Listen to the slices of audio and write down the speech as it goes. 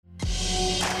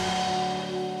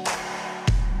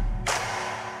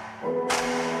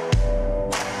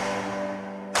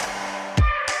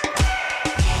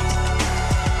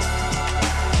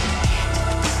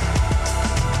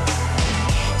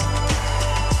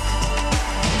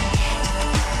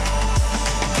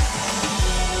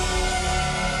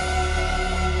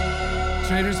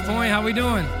Traders Point. How we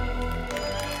doing?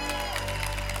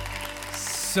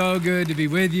 So good to be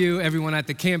with you. Everyone at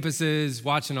the campuses,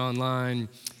 watching online,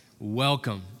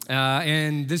 welcome.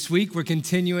 And this week we're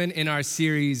continuing in our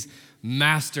series,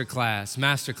 Masterclass.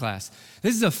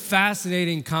 This is a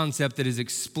fascinating concept that has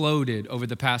exploded over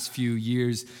the past few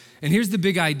years. And here's the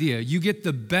big idea. You get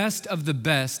the best of the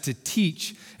best to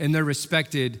teach in their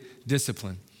respected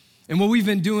discipline. And what we've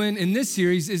been doing in this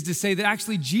series is to say that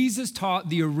actually Jesus taught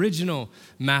the original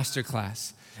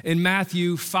masterclass in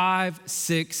Matthew 5,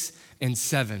 6, and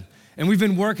 7. And we've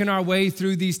been working our way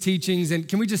through these teachings. And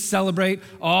can we just celebrate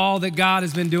all that God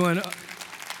has been doing?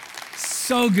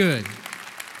 So good.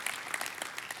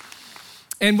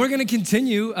 And we're going to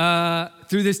continue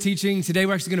through this teaching. Today,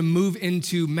 we're actually going to move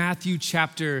into Matthew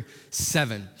chapter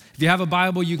 7. If you have a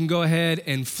Bible, you can go ahead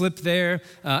and flip there.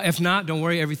 If not, don't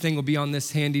worry, everything will be on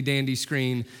this handy dandy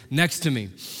screen next to me.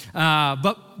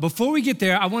 But before we get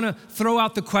there, I want to throw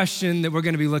out the question that we're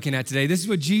going to be looking at today. This is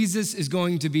what Jesus is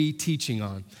going to be teaching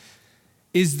on.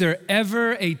 Is there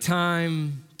ever a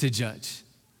time to judge?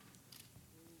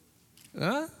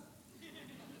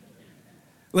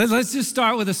 Let's just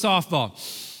start with a softball.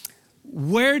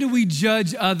 Where do we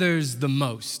judge others the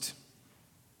most?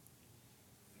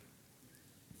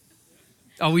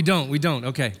 Oh, we don't.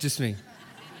 Okay, just me.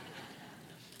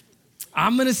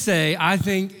 I'm gonna say I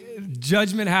think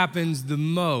judgment happens the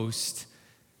most,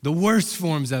 the worst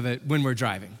forms of it, when we're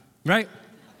driving, right?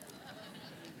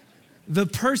 The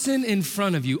person in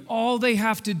front of you, all they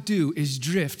have to do is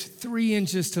drift 3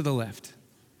 inches to the left.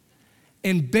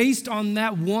 And based on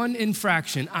that one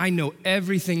infraction, I know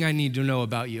everything I need to know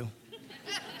about you.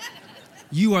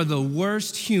 You are the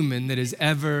worst human that has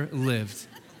ever lived.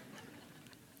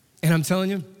 And I'm telling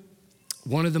you,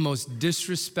 one of the most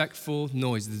disrespectful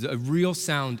noises, a real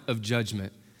sound of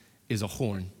judgment, is a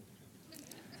horn.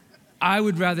 I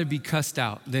would rather be cussed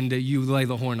out than that you lay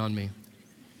the horn on me.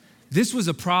 This was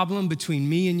a problem between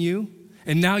me and you,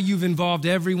 and now you've involved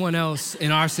everyone else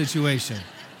in our situation.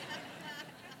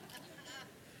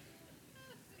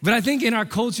 But I think in our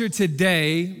culture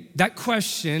today, that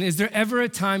question, is there ever a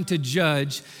time to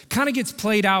judge, kind of gets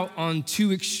played out on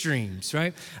two extremes,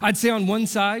 right? I'd say on one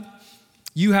side,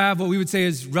 you have what we would say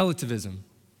is relativism.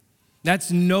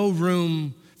 That's no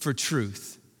room for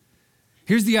truth.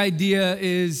 Here's the idea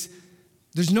is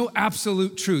there's no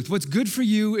absolute truth. What's good for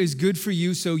you is good for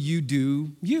you, so you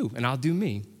do you, and I'll do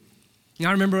me. Now,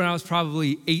 I remember when I was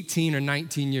probably 18 or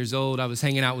 19 years old, I was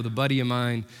hanging out with a buddy of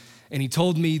mine, and he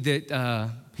told me that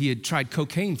he had tried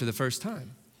cocaine for the first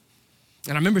time.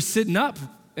 And I remember sitting up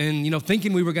and,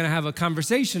 thinking we were gonna have a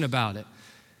conversation about it.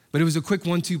 But it was a quick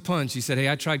 1-2 punch. He said,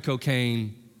 hey, I tried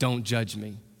cocaine, don't judge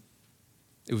me.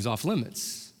 It was off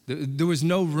limits. There was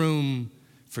no room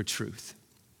for truth.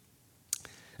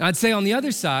 And I'd say on the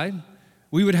other side,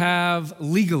 we would have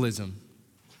legalism.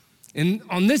 And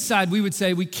on this side, we would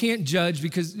say we can't judge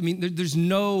because, we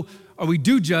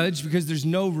do judge because there's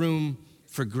no room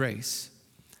for grace.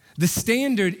 The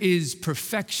standard is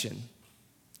perfection.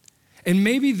 And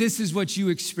maybe this is what you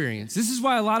experience. This is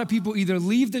why a lot of people either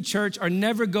leave the church or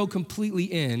never go completely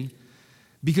in,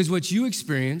 because what you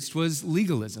experienced was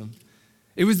legalism.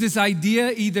 It was this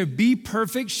idea, either be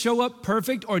perfect, show up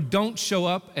perfect, or don't show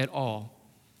up at all.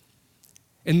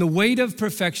 And the weight of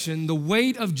perfection, the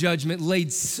weight of judgment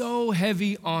laid so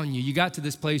heavy on you. You got to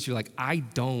this place, you're like, I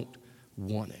don't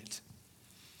want it.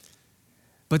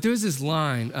 But there was this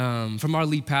line from our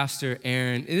lead pastor,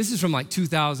 Aaron, and this is from like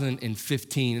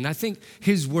 2015, and I think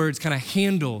his words kind of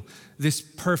handle this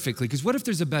perfectly, because what if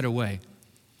there's a better way?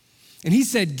 And he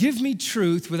said, give me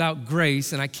truth without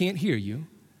grace, and I can't hear you.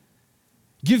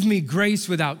 Give me grace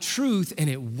without truth, and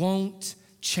it won't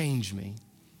change me.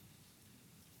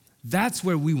 That's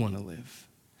where we want to live.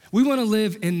 We want to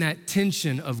live in that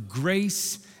tension of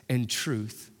grace and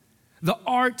truth. The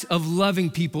art of loving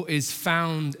people is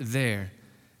found there.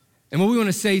 And what we want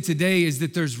to say today is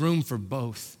that there's room for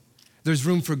both. There's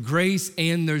room for grace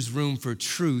and there's room for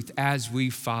truth as we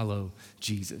follow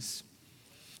Jesus.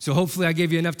 So hopefully I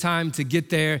gave you enough time to get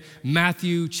there.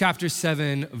 Matthew chapter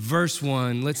 7, verse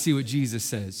 1. Let's see what Jesus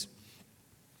says.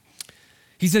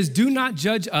 He says, do not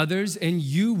judge others and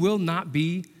you will not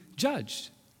be judged.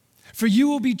 For you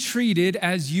will be treated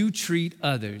as you treat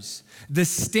others. The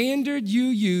standard you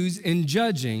use in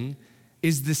judging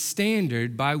is the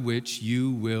standard by which you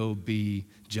will be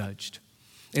judged.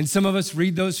 And some of us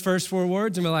read those first 4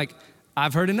 words and we're like,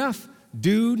 I've heard enough.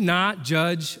 Do not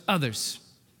judge others.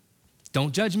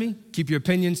 Don't judge me. Keep your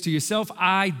opinions to yourself.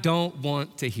 I don't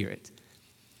want to hear it.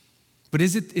 But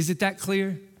is it that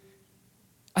clear?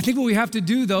 I think what we have to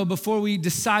do, though, before we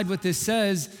decide what this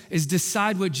says, is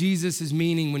decide what Jesus is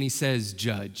meaning when he says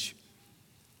judge.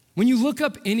 When you look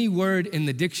up any word in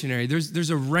the dictionary, there's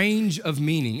a range of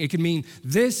meaning. It can mean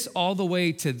this all the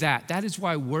way to that. That is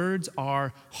why words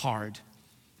are hard.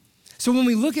 So when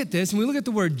we look at this and we look at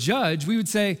the word judge, we would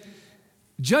say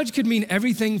judge could mean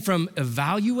everything from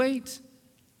evaluate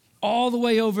all the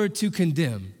way over to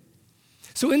condemn.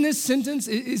 So in this sentence,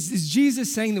 is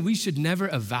Jesus saying that we should never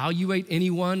evaluate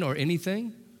anyone or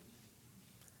anything?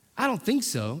 I don't think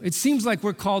so. It seems like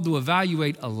we're called to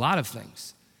evaluate a lot of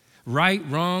things. Right,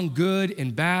 wrong, good,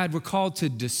 and bad. We're called to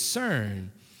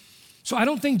discern. So I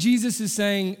don't think Jesus is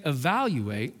saying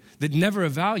evaluate, that never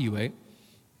evaluate.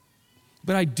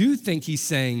 But I do think he's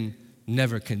saying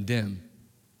never condemn.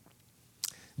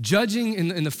 Judging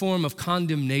in the form of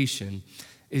condemnation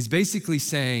is basically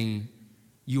saying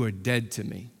you are dead to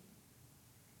me.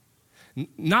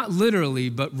 Not literally,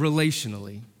 but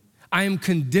relationally. I am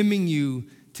condemning you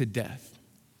to death.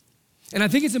 And I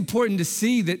think it's important to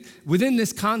see that within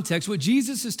this context, what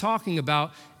Jesus is talking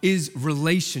about is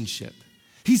relationship.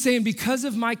 He's saying, because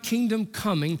of my kingdom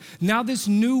coming, now this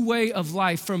new way of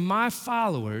life for my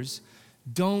followers,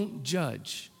 don't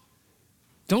judge.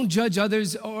 Don't judge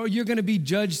others, or you're going to be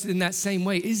judged in that same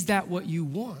way. Is that what you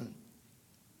want?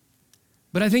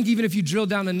 But I think even if you drill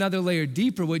down another layer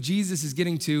deeper, what Jesus is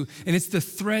getting to, and it's the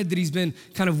thread that he's been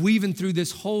kind of weaving through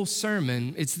this whole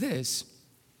sermon, it's this.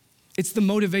 It's the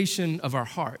motivation of our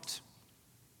heart.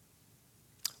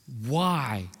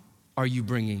 Why are you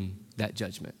bringing that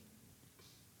judgment?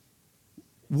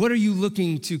 What are you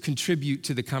looking to contribute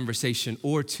to the conversation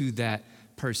or to that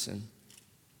person?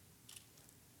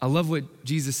 I love what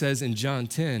Jesus says in John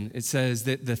 10. It says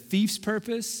that the thief's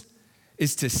purpose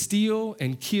is to steal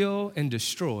and kill and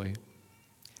destroy.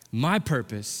 My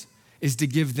purpose is to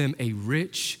give them a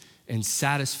rich and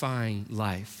satisfying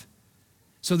life.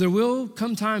 So there will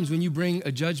come times when you bring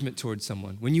a judgment towards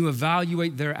someone, when you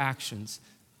evaluate their actions.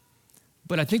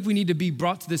 But I think we need to be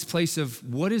brought to this place of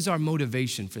what is our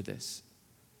motivation for this?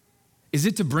 Is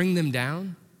it to bring them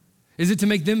down? Is it to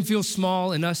make them feel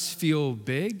small and us feel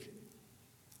big?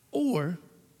 Or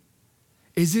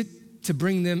is it to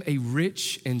bring them a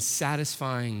rich and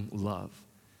satisfying love,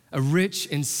 a rich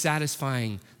and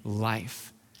satisfying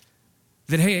life?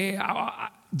 That, hey,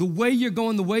 the way you're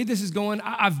going, the way this is going,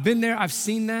 I've been there, I've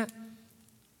seen that.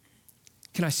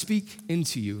 Can I speak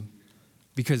into you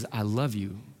because I love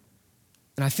you?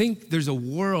 And I think there's a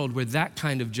world where that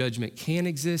kind of judgment can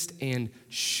exist and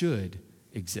should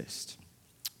exist.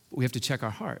 But we have to check our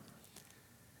heart.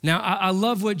 Now, I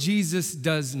love what Jesus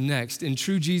does next. In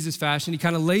true Jesus fashion, he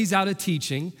kind of lays out a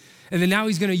teaching, and then now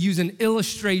he's going to use an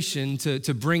illustration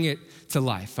to bring it to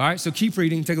life. All right, so keep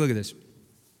reading. Take a look at this.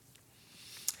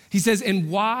 He says,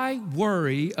 and why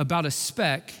worry about a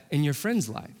speck in your friend's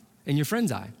life, in your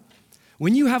friend's eye,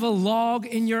 when you have a log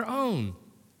in your own?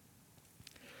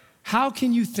 How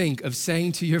can you think of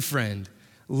saying to your friend,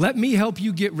 let me help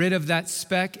you get rid of that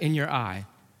speck in your eye,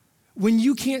 when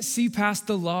you can't see past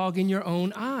the log in your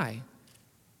own eye?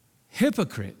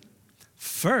 Hypocrite,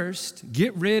 first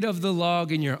get rid of the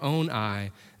log in your own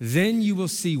eye, then you will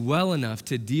see well enough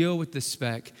to deal with the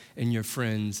speck in your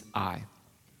friend's eye.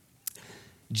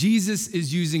 Jesus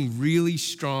is using really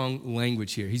strong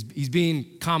language here. He's being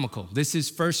comical. This is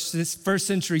first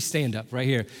century stand-up right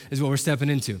here is what we're stepping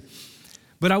into.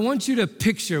 But I want you to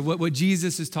picture what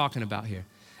Jesus is talking about here.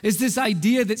 It's this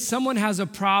idea that someone has a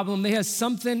problem, they have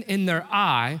something in their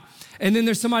eye, and then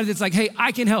there's somebody that's like, hey,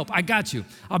 I can help, I got you,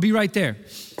 I'll be right there.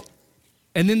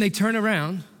 And then they turn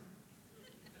around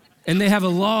and they have a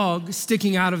log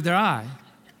sticking out of their eye.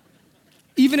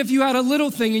 Even if you had a little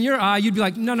thing in your eye, you'd be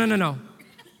like, no,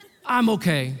 I'm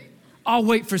okay, I'll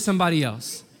wait for somebody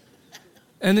else.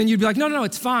 And then you'd be like, no,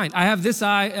 it's fine. I have this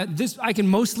eye, this I can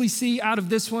mostly see out of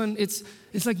this one. It's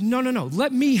like, no,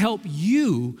 let me help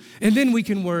you, and then we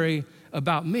can worry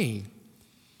about me.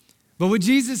 But what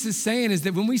Jesus is saying is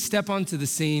that when we step onto the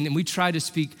scene and we try to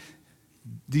speak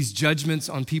these judgments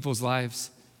on people's lives,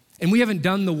 and we haven't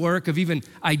done the work of even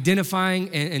identifying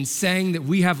and saying that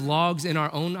we have logs in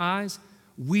our own eyes,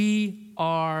 we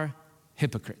are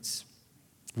hypocrites.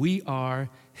 We are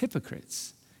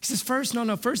hypocrites. He says,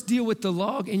 first deal with the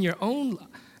log in your own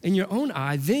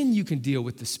eye, then you can deal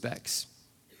with the specks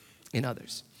in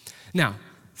others. Now,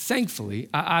 thankfully,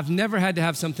 I've never had to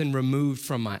have something removed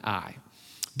from my eye.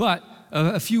 But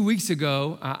a few weeks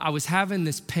ago, I was having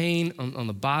this pain on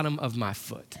the bottom of my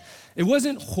foot. It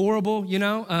wasn't horrible,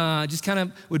 just kind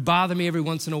of would bother me every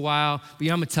once in a while. But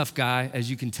I'm a tough guy,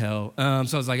 as you can tell. So I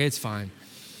was like, it's fine.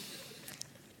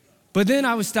 But then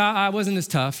I wasn't as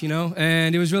tough,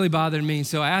 and it was really bothering me.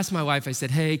 So I asked my wife, I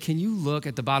said, hey, can you look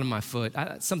at the bottom of my foot?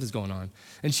 Something's going on.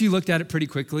 And she looked at it pretty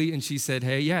quickly and she said,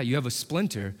 hey, yeah, you have a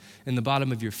splinter in the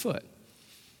bottom of your foot.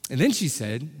 And then she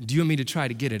said, do you want me to try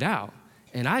to get it out?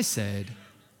 And I said,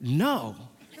 no.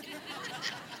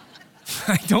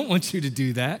 I don't want you to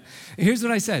do that. And here's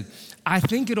what I said. I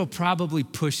think it'll probably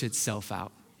push itself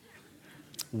out.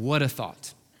 What a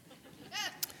thought.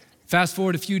 Fast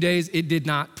forward a few days, it did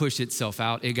not push itself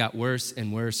out. It got worse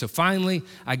and worse. So finally,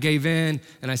 I gave in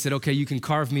and I said, okay, you can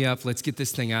carve me up. Let's get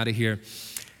this thing out of here.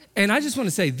 And I just want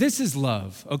to say, this is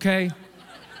love, okay?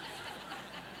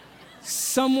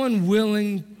 Someone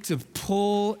willing to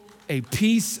pull a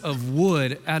piece of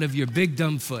wood out of your big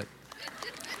dumb foot.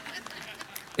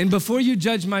 And before you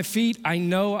judge my feet, I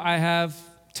know I have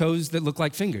toes that look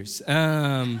like fingers.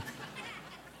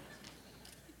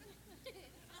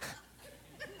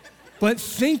 But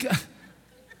think,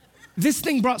 this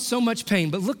thing brought so much pain,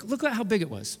 but look at how big it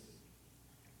was.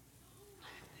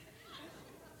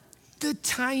 The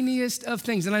tiniest of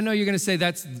things. And I know you're gonna say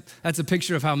that's a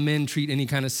picture of how men treat any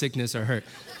kind of sickness or hurt.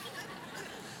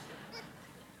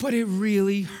 But it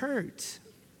really hurt.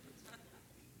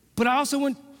 But I also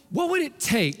went, what would it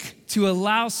take to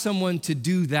allow someone to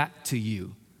do that to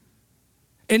you?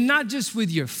 And not just with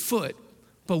your foot,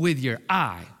 but with your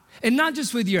eye. And not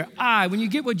just with your eye. When you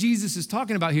get what Jesus is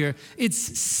talking about here, it's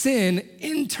sin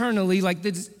internally, like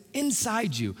that's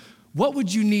inside you. What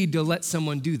would you need to let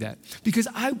someone do that? Because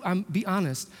I'm be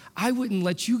honest, I wouldn't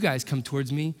let you guys come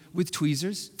towards me with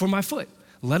tweezers for my foot,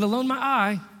 let alone my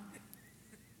eye.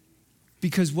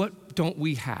 Because what don't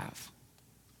we have?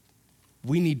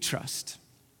 We need trust.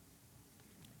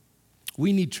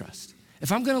 We need trust.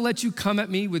 If I'm gonna let you come at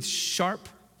me with sharp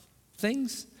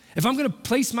things, if I'm gonna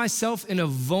place myself in a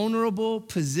vulnerable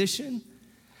position,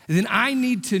 then I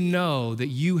need to know that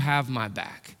you have my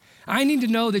back. I need to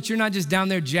know that you're not just down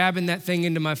there jabbing that thing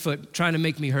into my foot, trying to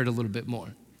make me hurt a little bit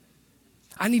more.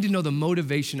 I need to know the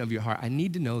motivation of your heart. I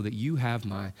need to know that you have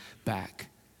my back.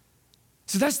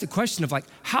 So that's the question of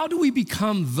how do we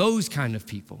become those kind of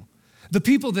people? The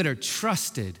people that are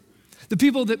trusted, the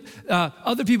people that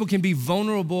other people can be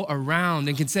vulnerable around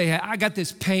and can say, hey, I got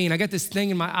this pain, I got this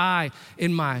thing in my eye,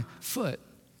 in my foot.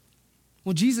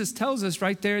 Well, Jesus tells us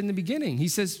right there in the beginning. He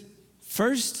says,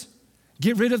 first,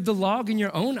 get rid of the log in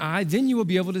your own eye, then you will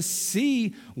be able to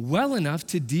see well enough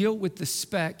to deal with the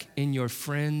speck in your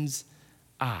friend's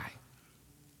eye.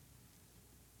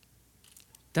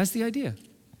 That's the idea.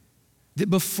 That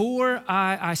before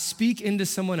I speak into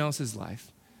someone else's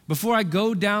life, before I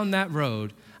go down that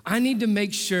road, I need to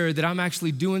make sure that I'm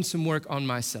actually doing some work on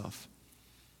myself.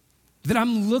 That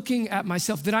I'm looking at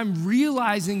myself, that I'm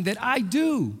realizing that I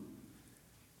do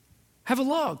have a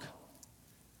log.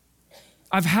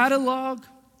 I've had a log.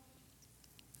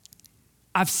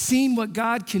 I've seen what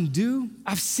God can do.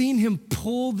 I've seen him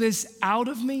pull this out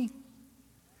of me.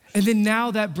 And then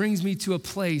now that brings me to a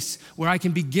place where I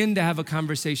can begin to have a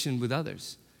conversation with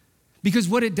others. Because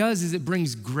what it does is it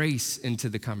brings grace into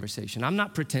the conversation. I'm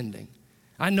not pretending.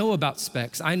 I know about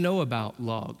specks. I know about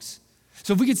logs.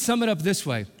 So if we could sum it up this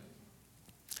way,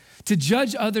 to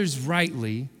judge others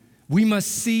rightly, we must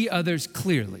see others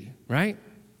clearly, right?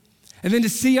 And then to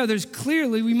see others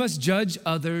clearly, we must judge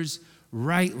others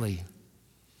rightly.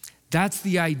 That's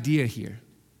the idea here.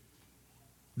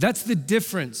 That's the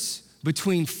difference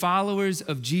between followers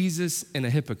of Jesus and a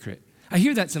hypocrite. I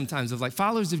hear that sometimes of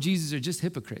followers of Jesus are just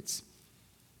hypocrites.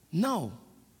 No,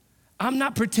 I'm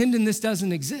not pretending this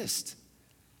doesn't exist.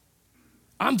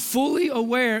 I'm fully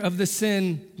aware of the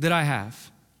sin that I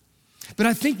have. But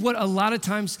I think what a lot of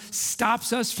times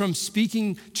stops us from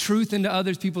speaking truth into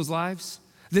other people's lives,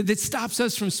 that stops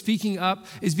us from speaking up,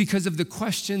 is because of the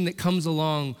question that comes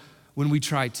along when we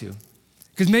try to.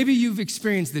 Because maybe you've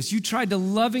experienced this. You tried to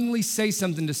lovingly say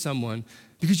something to someone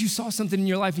because you saw something in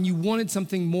your life and you wanted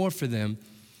something more for them.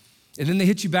 And then they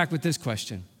hit you back with this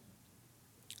question.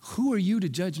 Who are you to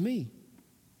judge me?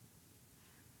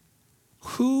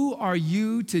 Who are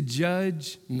you to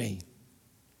judge me?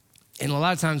 And a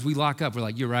lot of times we lock up. We're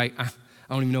like, you're right. I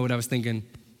don't even know what I was thinking.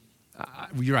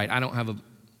 You're right. I don't have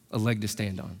a leg to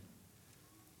stand on.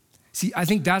 See, I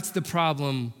think that's the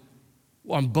problem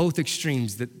on both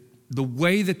extremes, that the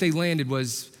way that they landed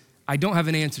was, I don't have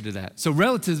an answer to that. So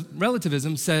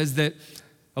relativism says that,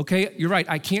 okay, you're right.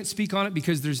 I can't speak on it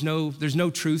because there's no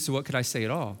truth, so what could I say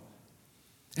at all?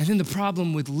 And then the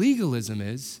problem with legalism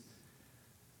is,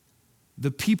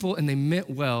 the people, and they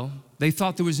meant well, they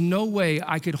thought there was no way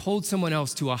I could hold someone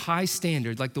else to a high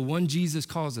standard like the one Jesus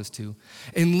calls us to,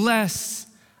 unless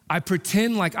I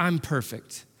pretend like I'm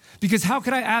perfect. Because how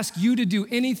could I ask you to do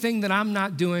anything that I'm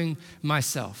not doing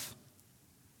myself?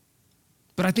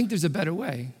 But I think there's a better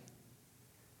way.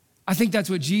 I think that's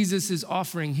what Jesus is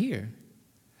offering here.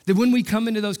 That when we come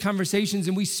into those conversations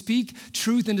and we speak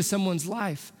truth into someone's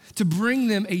life, to bring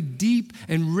them a deep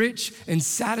and rich and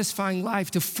satisfying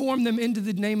life, to form them into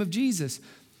the name of Jesus,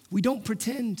 we don't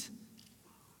pretend.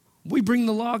 We bring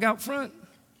the log out front.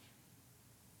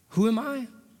 Who am I?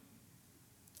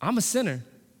 I'm a sinner,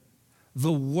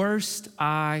 the worst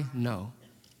I know.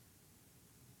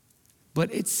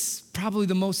 But it's probably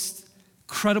the most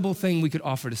credible thing we could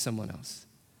offer to someone else.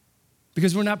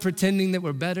 Because we're not pretending that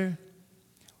we're better.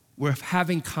 We're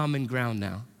having common ground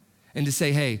now. And to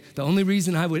say, hey, the only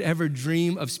reason I would ever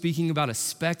dream of speaking about a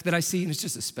speck that I see, and it's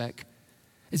just a speck,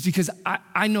 is because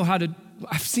I know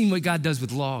I've seen what God does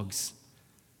with logs.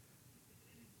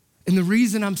 And the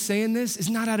reason I'm saying this is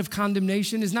not out of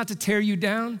condemnation, is not to tear you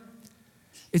down.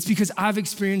 It's because I've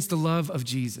experienced the love of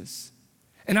Jesus.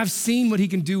 And I've seen what he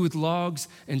can do with logs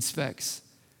and specks.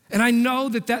 And I know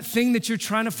that thing that you're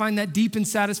trying to find that deep and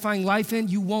satisfying life in,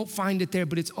 you won't find it there,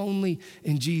 but it's only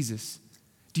in Jesus.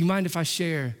 Do you mind if I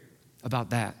share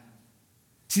about that?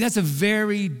 See, that's a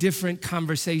very different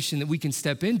conversation that we can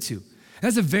step into.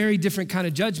 That's a very different kind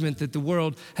of judgment that the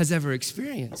world has ever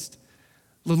experienced.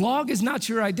 The log is not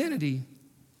your identity,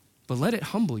 but let it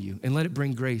humble you and let it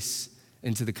bring grace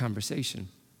into the conversation.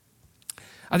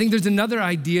 I think there's another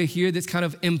idea here that's kind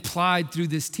of implied through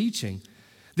this teaching,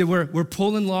 that we're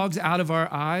pulling logs out of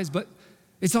our eyes, but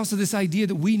it's also this idea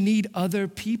that we need other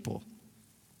people.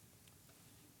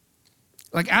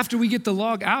 Like after we get the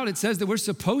log out, it says that we're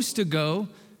supposed to go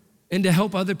and to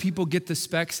help other people get the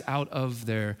specks out of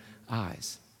their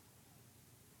eyes.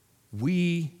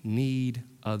 We need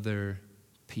other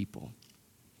people.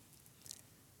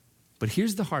 But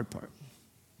here's the hard part.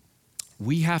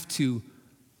 We have to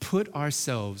put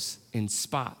ourselves in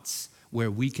spots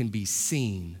where we can be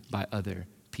seen by other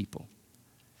people.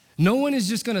 No one is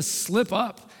just gonna slip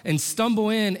up and stumble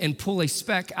in and pull a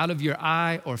speck out of your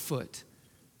eye or foot.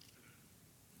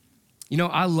 You know,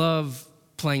 I love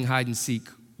playing hide and seek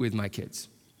with my kids.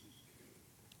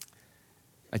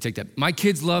 I take that. My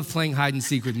kids love playing hide and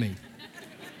seek with me.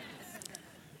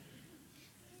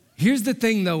 Here's the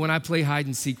thing though, when I play hide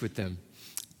and seek with them,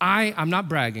 I'm not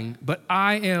bragging, but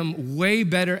I am way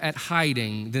better at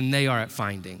hiding than they are at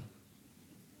finding.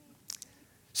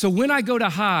 So when I go to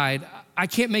hide, I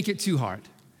can't make it too hard.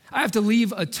 I have to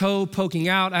leave a toe poking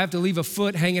out. I have to leave a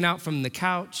foot hanging out from the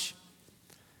couch.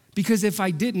 Because if I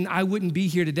didn't, I wouldn't be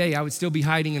here today. I would still be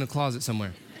hiding in a closet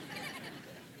somewhere.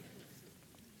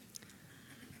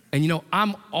 And you know,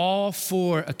 I'm all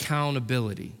for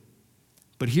accountability.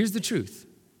 But here's the truth.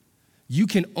 You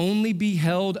can only be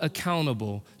held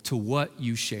accountable to what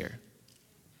you share.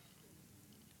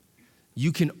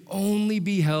 You can only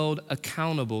be held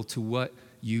accountable to what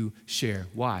you share.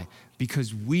 Why?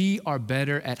 Because we are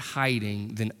better at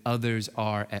hiding than others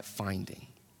are at finding.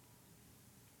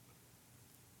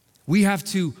 We have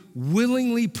to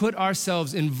willingly put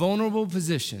ourselves in vulnerable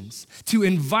positions to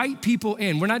invite people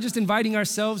in. We're not just inviting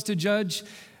ourselves to judge.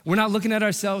 We're not looking at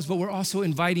ourselves, but we're also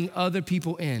inviting other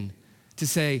people in to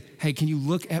say, hey, can you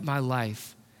look at my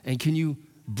life and can you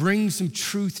bring some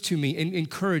truth to me and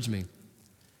encourage me?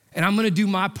 And I'm gonna do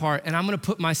my part and I'm gonna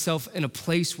put myself in a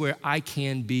place where I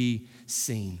can be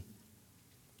seen.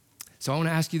 So I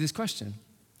wanna ask you this question.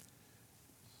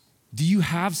 Do you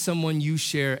have someone you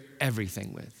share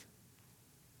everything with?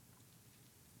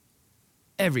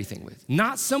 Everything with.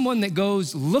 Not someone that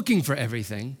goes looking for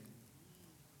everything.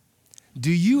 Do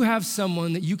you have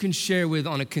someone that you can share with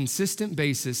on a consistent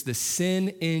basis the sin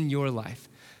in your life?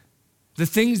 The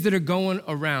things that are going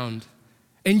around,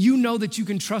 and you know that you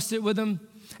can trust it with them,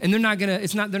 and they're not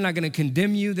gonna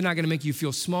condemn you, they're not gonna make you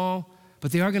feel small,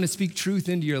 but they are gonna speak truth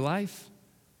into your life,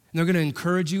 and they're gonna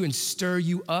encourage you and stir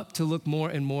you up to look more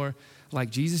and more like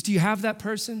Jesus. Do you have that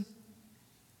person?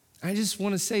 I just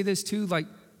wanna say this too, like,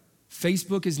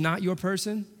 Facebook is not your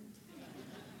person.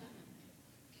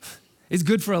 It's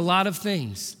good for a lot of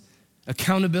things.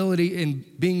 Accountability and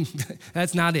being,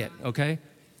 that's not it, okay?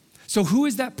 So who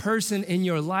is that person in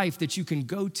your life that you can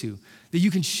go to, that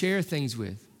you can share things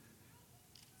with,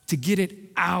 to get it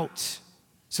out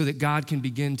so that God can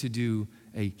begin to do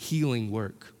a healing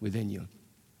work within you?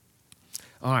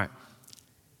 All right,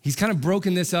 he's kind of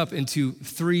broken this up into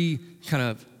three kind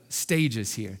of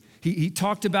stages here. He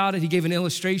talked about it, he gave an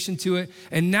illustration to it,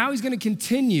 and now he's gonna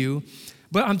continue.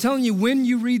 But I'm telling you, when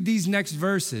you read these next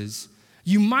verses,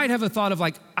 you might have a thought of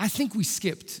like, I think we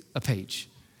skipped a page.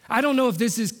 I don't know if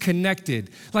this is connected.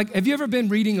 Like, have you ever been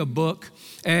reading a book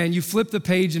and you flip the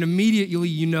page and immediately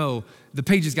you know the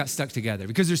pages got stuck together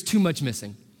because there's too much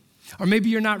missing? Or maybe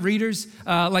you're not readers,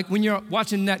 like when you're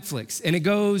watching Netflix and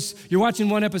you're watching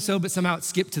one episode, but somehow it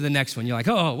skipped to the next one. You're like,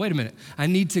 oh, wait a minute, I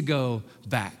need to go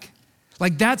back.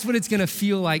 Like that's what it's gonna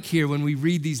feel like here when we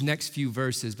read these next few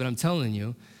verses. But I'm telling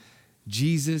you,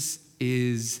 Jesus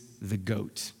is the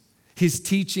GOAT. His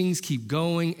teachings keep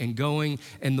going,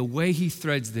 and the way he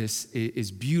threads this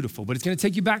is beautiful. But it's gonna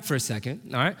take you back for a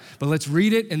second, all right? But let's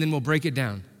read it and then we'll break it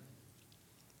down.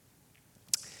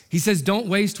 He says, don't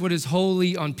waste what is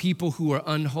holy on people who are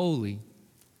unholy.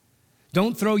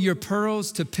 Don't throw your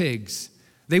pearls to pigs.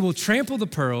 They will trample the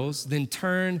pearls, then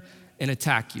turn and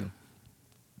attack you.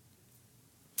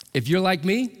 If you're like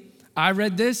me, I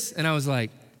read this and I was like,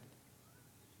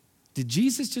 did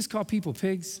Jesus just call people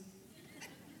pigs?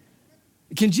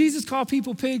 Can Jesus call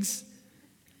people pigs?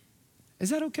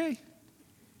 Is that okay?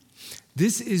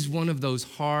 This is one of those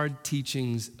hard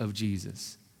teachings of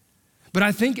Jesus. But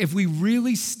I think if we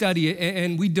really study it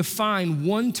and we define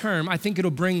one term, I think it'll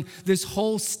bring this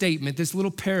whole statement, this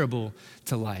little parable,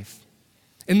 to life.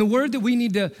 And the word that we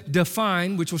need to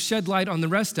define, which will shed light on the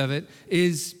rest of it,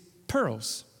 is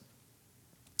pearls.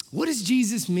 What does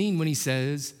Jesus mean when he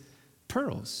says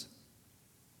pearls?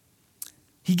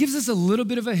 He gives us a little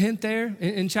bit of a hint there.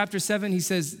 In chapter 7, he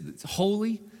says it's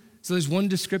holy. So there's one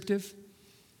descriptive.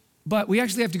 But we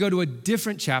actually have to go to a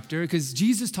different chapter because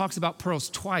Jesus talks about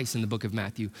pearls twice in the book of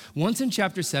Matthew. Once in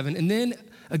chapter 7, and then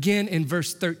again in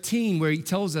verse 13 where he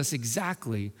tells us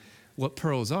exactly what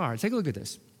pearls are. Take a look at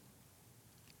this.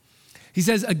 He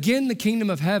says, again, the kingdom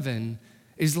of heaven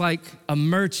is like a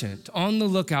merchant on the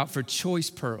lookout for choice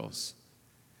pearls.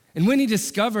 And when he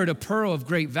discovered a pearl of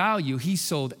great value, he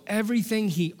sold everything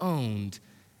he owned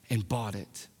and bought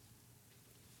it.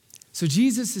 So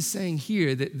Jesus is saying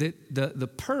here that the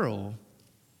pearl,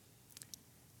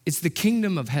 it's the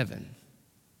kingdom of heaven.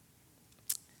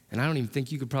 And I don't even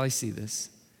think you could probably see this.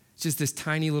 It's just this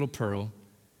tiny little pearl.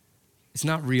 It's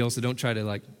not real, so don't try to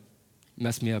like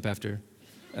mess me up after.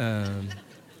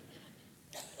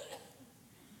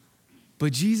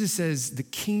 But Jesus says the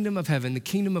kingdom of heaven, the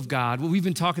kingdom of God, what we've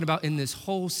been talking about in this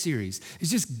whole series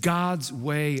is just God's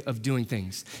way of doing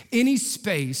things. Any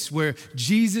space where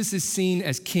Jesus is seen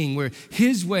as king, where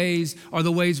his ways are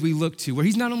the ways we look to, where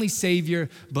he's not only Savior,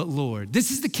 but Lord.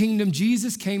 This is the kingdom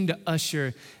Jesus came to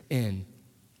usher in.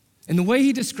 And the way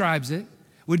he describes it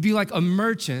would be like a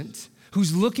merchant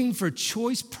who's looking for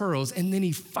choice pearls and then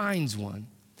he finds one.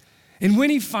 And when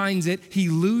he finds it, he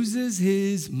loses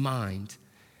his mind.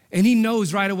 And he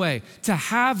knows right away, to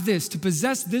have this, to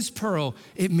possess this pearl,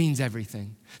 it means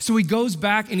everything. So he goes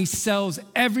back and he sells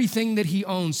everything that he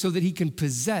owns so that he can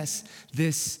possess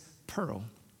this pearl.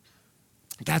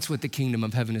 That's what the kingdom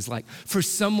of heaven is like for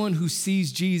someone who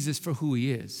sees Jesus for who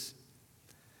he is.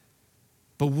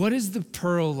 But what is the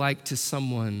pearl like to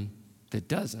someone that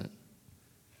doesn't?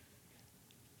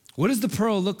 What does the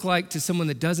pearl look like to someone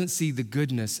that doesn't see the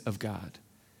goodness of God?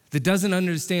 That doesn't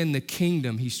understand the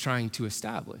kingdom he's trying to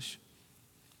establish?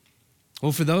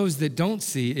 Well, for those that don't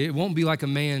see, it won't be like a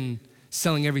man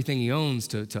selling everything he owns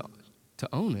to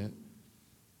own it.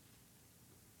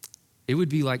 It would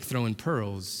be like throwing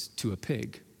pearls to a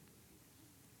pig.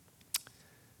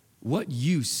 What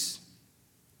use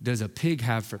does a pig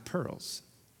have for pearls?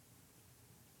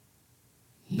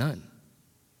 None.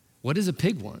 What does a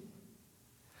pig want?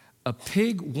 A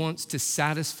pig wants to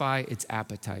satisfy its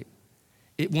appetite.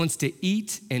 It wants to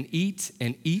eat and eat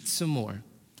and eat some more.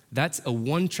 That's a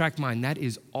one-track mind. That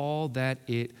is all that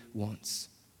it wants.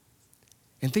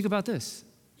 And think about this.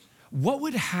 What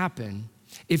would happen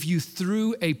if you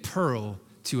threw a pearl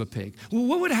to a pig? Well,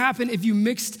 what would happen if you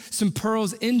mixed some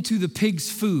pearls into the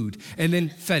pig's food and then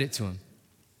fed it to him?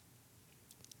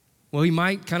 Well, he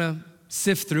might kind of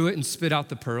sift through it and spit out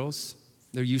the pearls.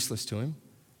 They're useless to him.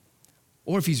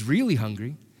 Or if he's really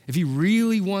hungry, if he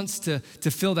really wants to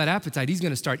fill that appetite, he's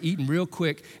gonna start eating real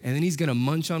quick and then he's gonna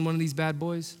munch on one of these bad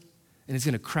boys and it's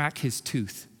gonna crack his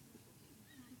tooth.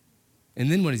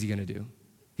 And then what is he gonna do?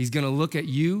 He's gonna look at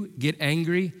you, get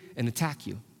angry, and attack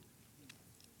you.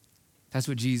 That's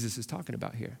what Jesus is talking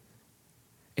about here.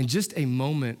 In just a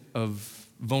moment of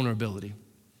vulnerability.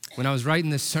 When I was writing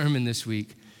this sermon this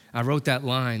week, I wrote that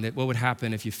line that what would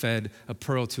happen if you fed a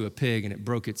pearl to a pig and it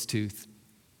broke its tooth.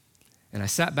 And I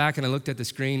sat back and I looked at the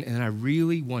screen and I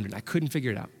really wondered, I couldn't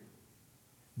figure it out.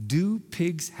 Do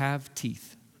pigs have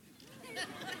teeth?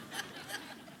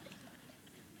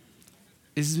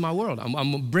 This is my world.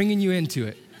 I'm bringing you into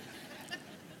it.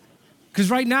 Because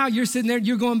right now you're sitting there,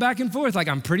 you're going back and forth like,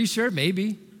 I'm pretty sure,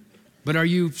 maybe. But are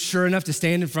you sure enough to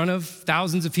stand in front of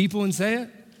thousands of people and say it?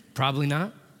 Probably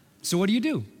not. So what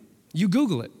do? You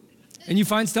Google it, and you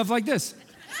find stuff like this.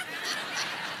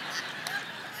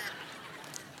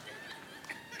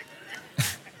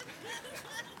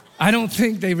 I don't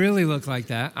think they really look like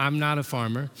that. I'm not a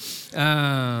farmer.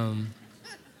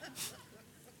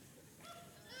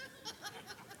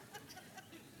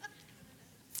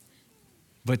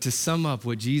 But to sum up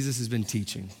what Jesus has been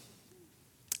teaching,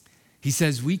 he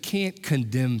says we can't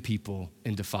condemn people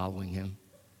into following him.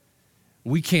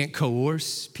 We can't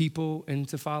coerce people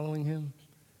into following him.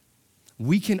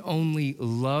 We can only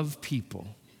love people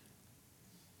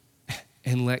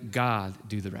and let God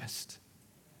do the rest.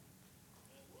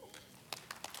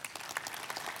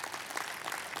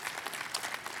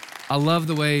 I love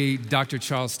the way Dr.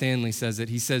 Charles Stanley says it.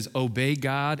 He says, obey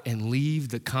God and leave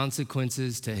the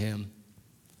consequences to him.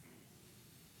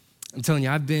 I'm telling you,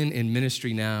 I've been in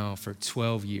ministry now for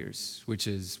 12 years, which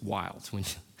is wild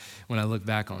when I look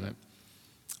back on it.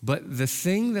 But the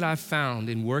thing that I've found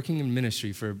in working in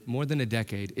ministry for more than a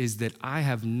decade is that I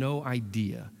have no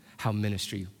idea how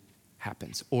ministry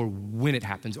happens or when it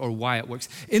happens or why it works.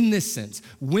 In this sense,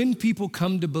 when people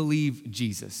come to believe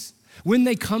Jesus, when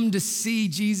they come to see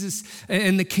Jesus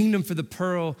and the kingdom for the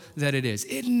pearl that it is,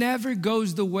 it never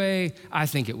goes the way I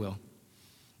think it will.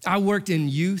 I worked in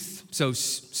youth, so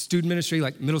student ministry,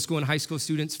 like middle school and high school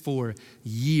students for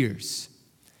years.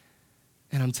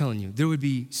 And I'm telling you, there would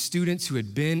be students who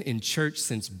had been in church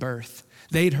since birth.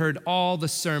 They'd heard all the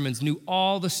sermons, knew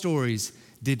all the stories,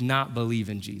 did not believe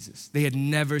in Jesus. They had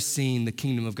never seen the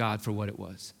kingdom of God for what it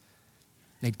was.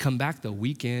 They'd come back though,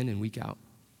 week in and week out.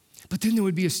 But then there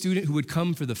would be a student who would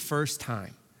come for the first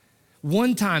time.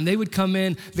 One time they would come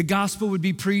in, the gospel would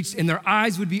be preached, and their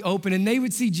eyes would be open, and they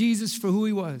would see Jesus for who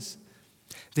he was.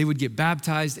 They would get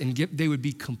baptized, and they would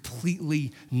be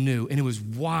completely new. And it was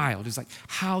wild. It was like,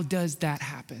 how does that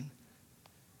happen?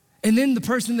 And then the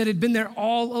person that had been there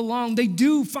all along, they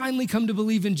do finally come to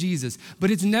believe in Jesus,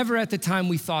 but it's never at the time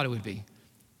we thought it would be.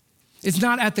 It's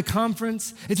not at the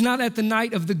conference. It's not at the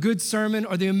night of the good sermon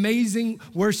or the amazing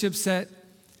worship set.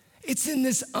 It's in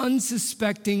this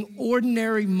unsuspecting,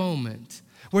 ordinary moment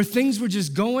where things were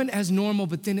just going as normal,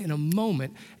 but then in a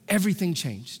moment, everything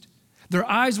changed. Their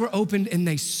eyes were opened and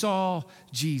they saw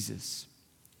Jesus.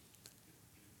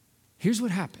 Here's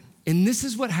what happened, and this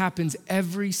is what happens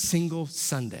every single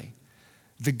Sunday.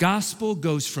 The gospel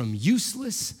goes from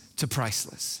useless to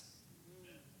priceless.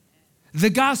 The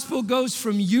gospel goes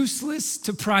from useless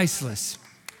to priceless.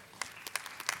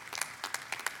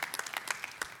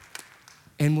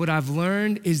 And what I've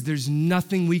learned is there's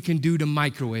nothing we can do to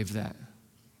microwave that.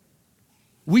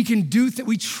 We can do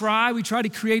we try to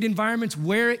create environments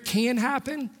where it can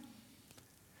happen.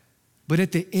 But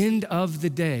at the end of the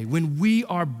day, when we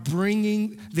are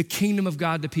bringing the kingdom of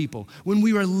God to people, when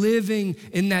we are living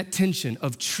in that tension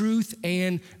of truth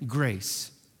and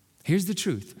grace, here's the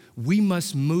truth. We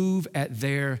must move at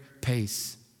their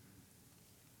pace.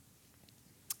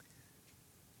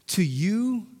 To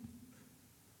you,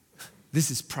 this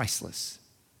is priceless.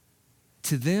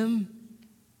 To them,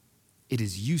 it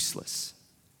is useless.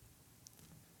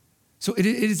 So it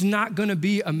is not gonna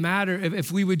be a matter of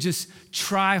if we would just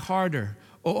try harder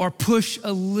or push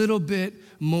a little bit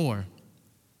more.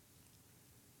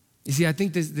 You see, I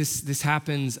think this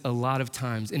happens a lot of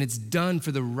times, and it's done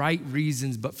for the right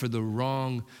reasons, but for the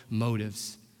wrong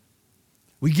motives.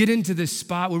 We get into this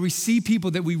spot where we see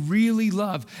people that we really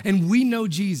love, and we know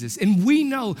Jesus, and we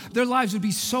know their lives would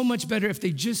be so much better if they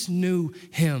just knew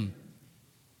him.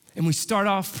 And we start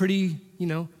off pretty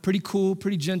cool,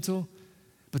 pretty gentle,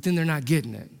 but then they're not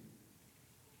getting it.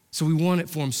 So we want it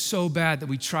for them so bad that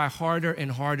we try harder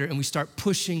and harder, and we start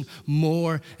pushing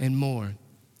more and more.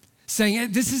 Saying, hey,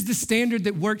 this is the standard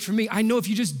that worked for me. I know if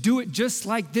you just do it just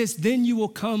like this, then you will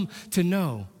come to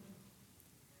know.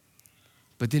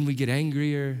 But then we get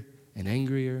angrier and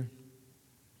angrier.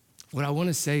 What I want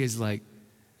to say is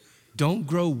don't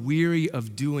grow weary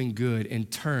of doing good and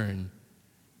turn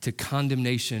to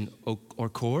condemnation or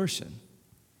coercion.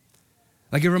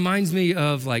 It reminds me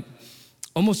of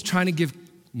almost trying to give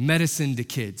medicine to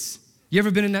kids. You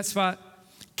ever been in that spot?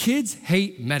 Kids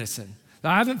hate medicine.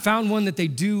 I haven't found one that they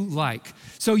do like.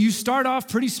 So you start off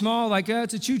pretty small,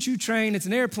 it's a choo-choo train, it's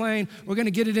an airplane, we're gonna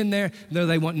get it in there. No,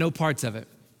 they want no parts of it.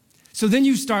 So then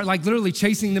you start literally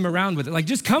chasing them around with it.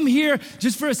 Just come here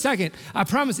just for a second. I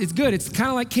promise it's good. It's kind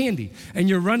of like candy. And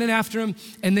you're running after them.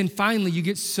 And then finally you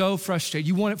get so frustrated.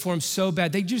 You want it for them so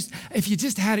bad. If you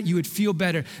just had it, you would feel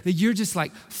better. That you're just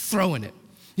throwing it.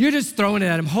 You're just throwing it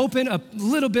at them, hoping a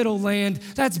little bit will land.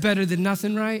 That's better than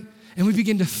nothing, right? And we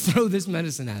begin to throw this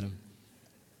medicine at them.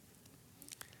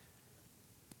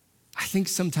 think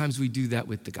sometimes we do that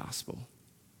with the gospel.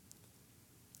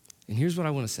 And here's what I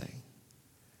want to say.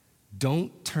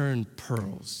 Don't turn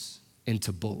pearls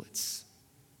into bullets.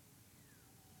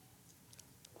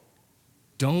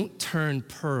 Don't turn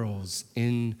pearls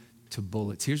into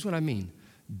bullets. Here's what I mean.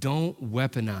 Don't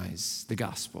weaponize the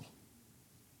gospel.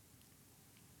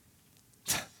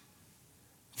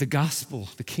 The gospel,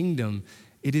 the kingdom,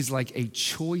 it is like a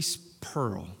choice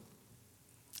pearl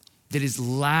that is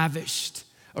lavished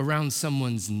around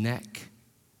someone's neck.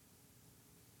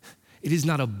 It is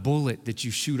not a bullet that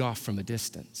you shoot off from a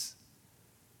distance.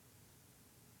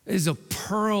 It is a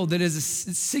pearl that it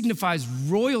signifies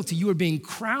royalty. You are being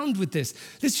crowned with this.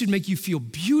 This should make you feel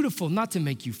beautiful, not to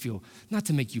make you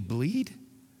bleed.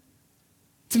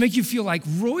 To make you feel like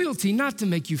royalty, not to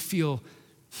make you feel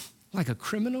like a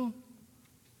criminal.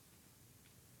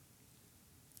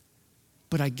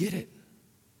 But I get it.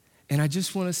 And I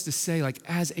just want us to say, like,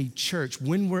 as a church,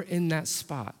 when we're in that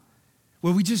spot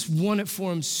where we just want it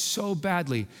for him so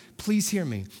badly, please hear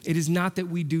me. It is not that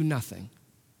we do nothing.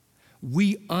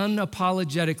 We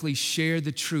unapologetically share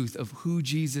the truth of who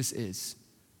Jesus is.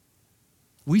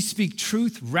 We speak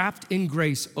truth wrapped in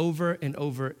grace over and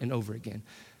over and over again.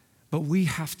 But we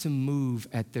have to move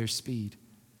at their speed.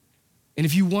 And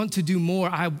if you want to do more,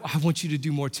 I want you to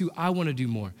do more too. I want to do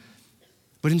more.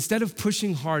 But instead of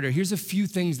pushing harder, here's a few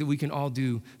things that we can all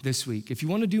do this week. If you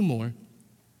want to do more,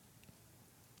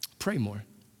 pray more.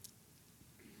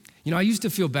 You know, I used to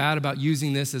feel bad about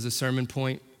using this as a sermon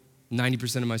point,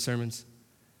 90% of my sermons.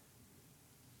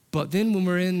 But then when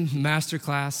we're in master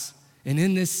class and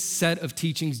in this set of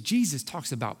teachings, Jesus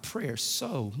talks about prayer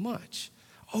so much.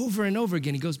 Over and over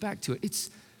again, he goes back to it.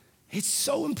 It's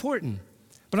so important.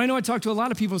 But I know I talk to a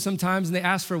lot of people sometimes and they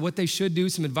ask for what they should do,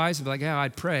 some advice. I'll be like, yeah,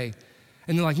 I'd pray.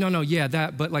 And they're like, no, yeah,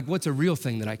 that, but like, what's a real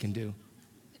thing that I can do?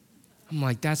 I'm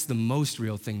like, that's the most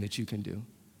real thing that you can do.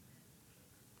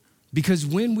 Because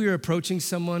when we're approaching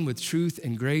someone with truth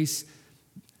and grace,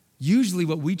 usually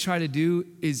what we try to do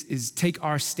is take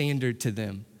our standard to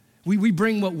them. We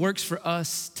bring what works for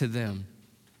us to them.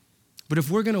 But if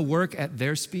we're gonna work at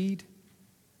their speed,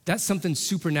 that's something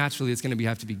supernaturally that's gonna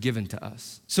have to be given to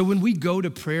us. So when we go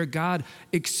to prayer, God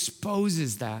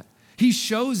exposes that. He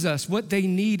shows us what they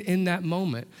need in that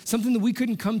moment, something that we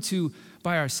couldn't come to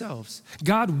by ourselves.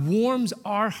 God warms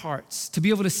our hearts to be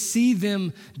able to see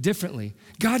them differently.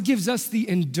 God gives us the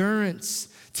endurance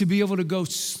to be able to go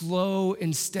slow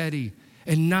and steady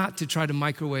and not to try to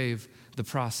microwave the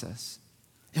process.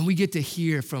 And we get to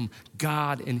hear from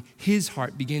God, and his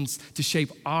heart begins to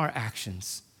shape our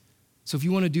actions. So if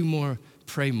you want to do more,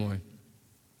 pray more.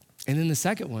 And then the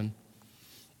second one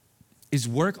is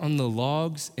work on the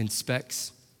logs and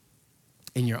specks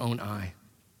in your own eye.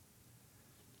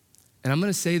 And I'm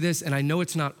gonna say this, and I know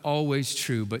it's not always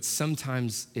true, but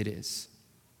sometimes it is.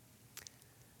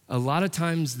 A lot of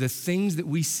times the things that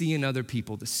we see in other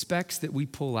people, the specks that we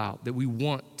pull out, that we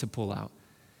want to pull out,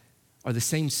 are the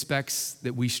same specks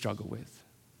that we struggle with.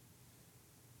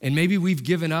 And maybe we've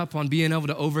given up on being able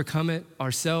to overcome it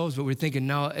ourselves, but we're thinking,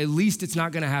 no, at least it's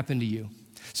not gonna happen to you.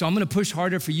 So I'm gonna push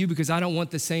harder for you because I don't want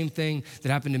the same thing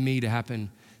that happened to me to happen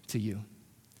to you.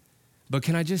 But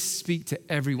can I just speak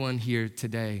to everyone here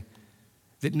today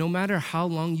that no matter how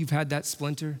long you've had that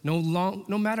splinter, no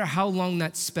matter how long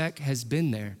that speck has been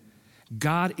there,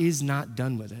 God is not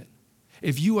done with it.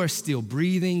 If you are still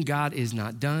breathing, God is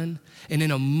not done. And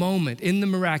in a moment, in the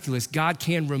miraculous, God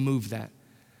can remove that.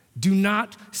 Do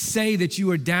not say that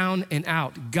you are down and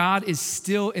out. God is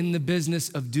still in the business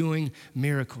of doing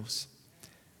miracles.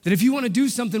 That if you want to do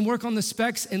something, work on the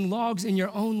specks and logs in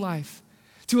your own life,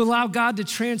 to allow God to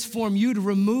transform you, to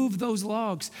remove those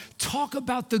logs. Talk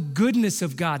about the goodness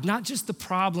of God, not just the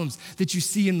problems that you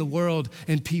see in the world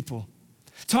and people.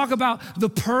 Talk about the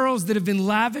pearls that have been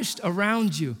lavished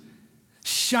around you.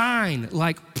 Shine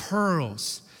like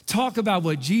pearls. Talk about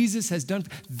what Jesus has done.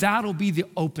 That'll be the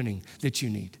opening that you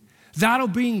need. That'll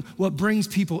be what brings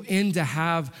people in to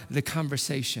have the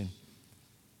conversation.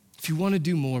 If you want to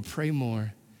do more, pray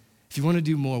more. If you want to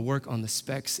do more, work on the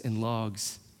specks and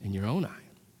logs in your own eye.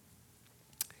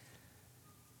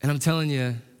 And I'm telling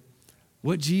you,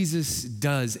 what Jesus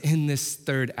does in this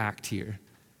third act here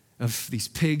of these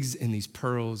pigs and these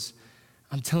pearls,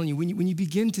 I'm telling you, when you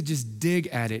begin to just dig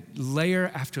at it,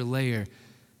 layer after layer,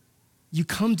 you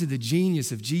come to the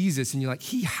genius of Jesus and you're like,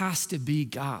 he has to be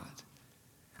God.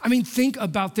 I mean, think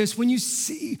about this. When you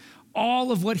see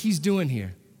all of what he's doing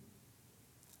here,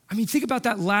 I mean, think about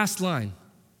that last line.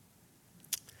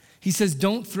 He says,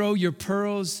 don't throw your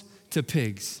pearls to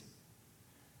pigs.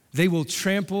 They will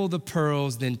trample the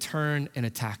pearls, then turn and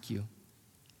attack you.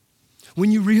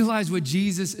 When you realize what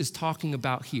Jesus is talking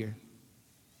about here,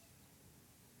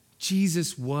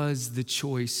 Jesus was the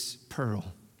choice pearl.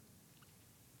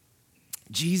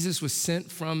 Jesus was sent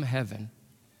from heaven.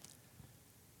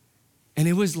 And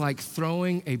it was like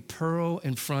throwing a pearl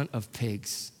in front of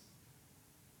pigs.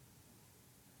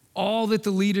 All that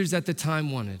the leaders at the time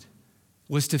wanted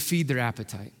was to feed their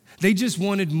appetite. They just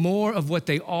wanted more of what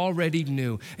they already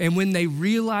knew. And when they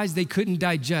realized they couldn't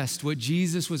digest what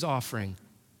Jesus was offering,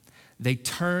 they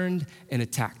turned and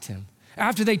attacked him.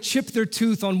 After they chipped their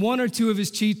tooth on one or two of his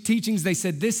teachings, they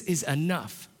said, "This is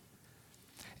enough."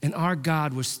 And our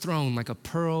God was thrown like a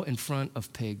pearl in front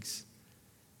of pigs.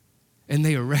 And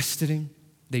they arrested him,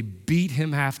 they beat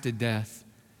him half to death,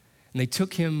 and they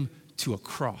took him to a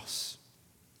cross.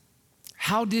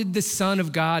 How did the Son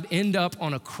of God end up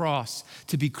on a cross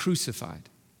to be crucified?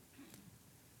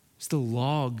 It's the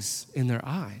logs in their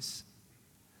eyes.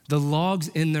 The logs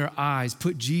in their eyes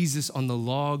put Jesus on the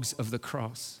logs of the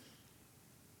cross.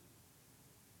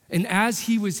 And as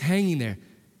he was hanging there,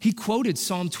 he quoted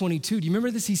Psalm 22. Do you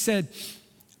remember this? He said,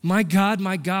 my God,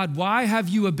 why have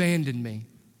you abandoned me?"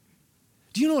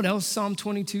 Do you know what else Psalm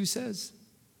 22 says?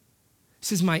 It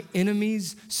says, "My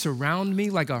enemies surround me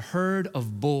like a herd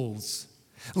of bulls,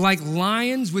 like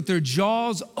lions with their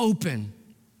jaws open."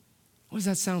 What does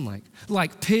that sound like?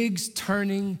 Like pigs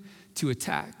turning to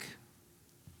attack.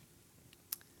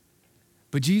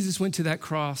 But Jesus went to that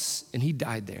cross and he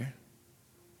died there.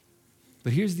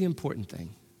 But here's the important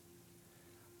thing.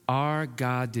 Our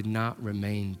God did not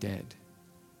remain dead.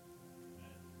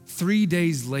 3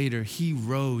 days later, he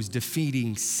rose,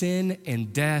 defeating sin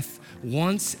and death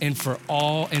once and for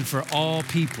all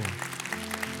people.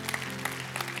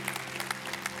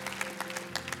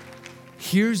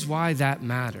 Here's why that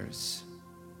matters.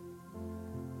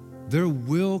 There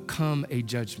will come a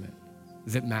judgment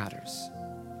that matters.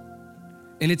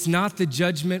 And it's not the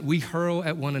judgment we hurl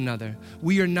at one another.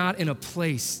 We are not in a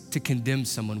place to condemn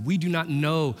someone. We do not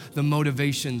know the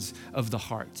motivations of the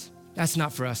heart. That's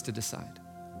not for us to decide.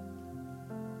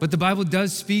 But the Bible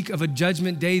does speak of a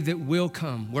judgment day that will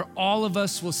come, where all of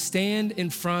us will stand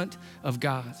in front of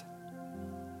God.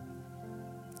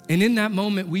 And in that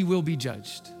moment, we will be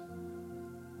judged.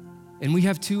 And we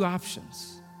have two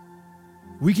options.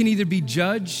 We can either be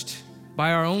judged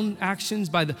by our own actions,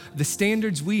 by the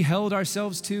standards we held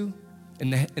ourselves to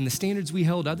and the standards we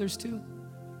held others to,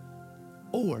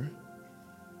 or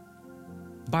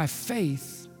by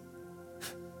faith,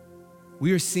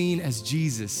 we are seen as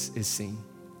Jesus is seen,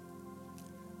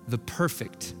 the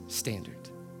perfect standard.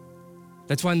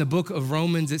 That's why in the book of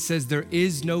Romans, it says there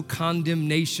is no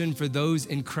condemnation for those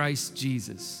in Christ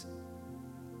Jesus.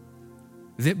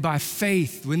 That by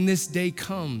faith, when this day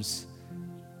comes,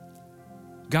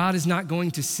 God is not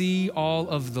going to see all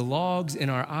of the logs in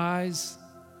our eyes.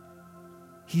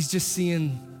 He's just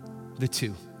seeing the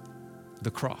two,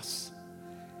 the cross.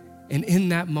 And in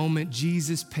that moment,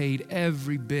 Jesus paid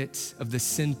every bit of the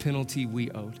sin penalty we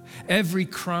owed. Every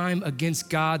crime against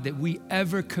God that we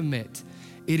ever commit,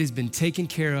 it has been taken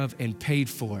care of and paid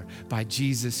for by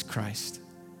Jesus Christ.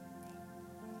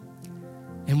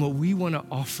 And what we want to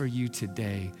offer you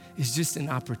today is just an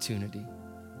opportunity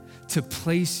to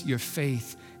place your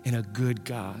faith in a good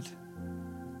God.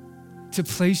 To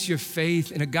place your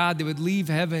faith in a God that would leave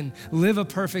heaven, live a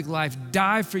perfect life,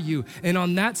 die for you, and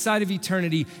on that side of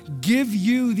eternity, give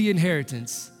you the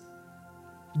inheritance,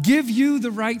 give you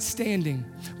the right standing.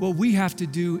 What we have to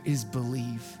do is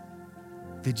believe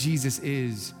that Jesus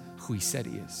is who he said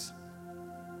he is.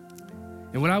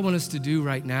 And what I want us to do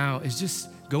right now is just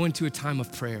go into a time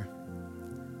of prayer.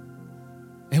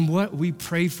 And what we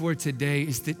pray for today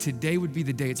is that today would be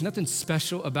the day. It's nothing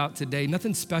special about today,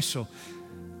 nothing special.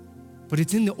 But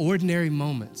it's in the ordinary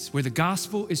moments where the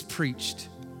gospel is preached,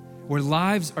 where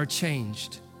lives are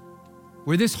changed,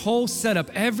 where this whole setup,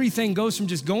 everything goes from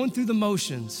just going through the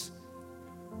motions.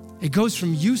 It goes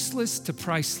from useless to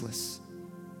priceless.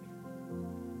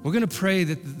 We're gonna pray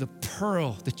that the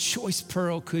pearl, the choice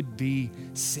pearl, could be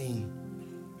seen.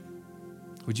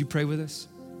 Would you pray with us?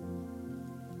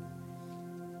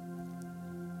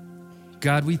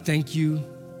 God, we thank you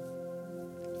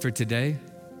for today.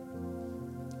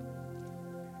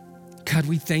 God,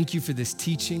 we thank you for this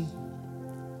teaching.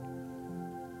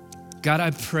 God, I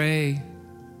pray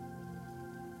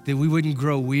that we wouldn't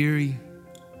grow weary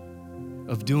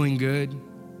of doing good.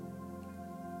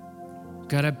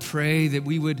 God, I pray that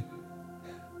we would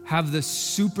have the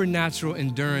supernatural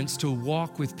endurance to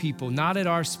walk with people, not at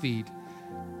our speed,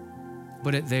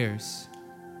 but at theirs.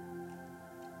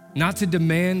 Not to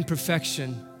demand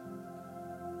perfection,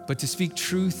 but to speak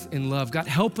truth in love. God,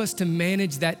 help us to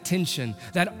manage that tension,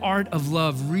 that art of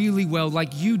love really well,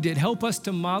 like you did. Help us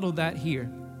to model that here.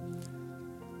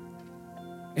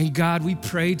 And God, we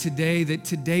pray today that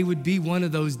today would be one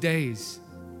of those days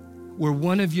where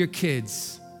one of your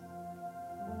kids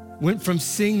went from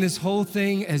seeing this whole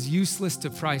thing as useless to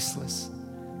priceless,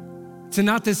 to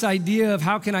not this idea of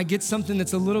how can I get something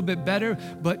that's a little bit better,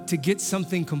 but to get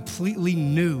something completely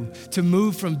new, to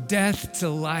move from death to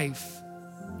life.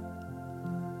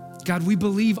 God, we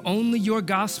believe only your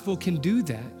gospel can do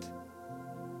that.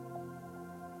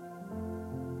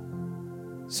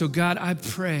 So God, I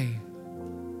pray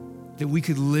that we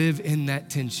could live in that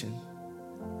tension.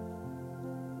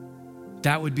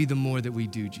 That would be the more that we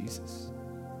do, Jesus.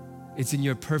 It's in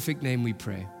your perfect name we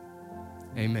pray.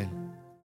 Amen.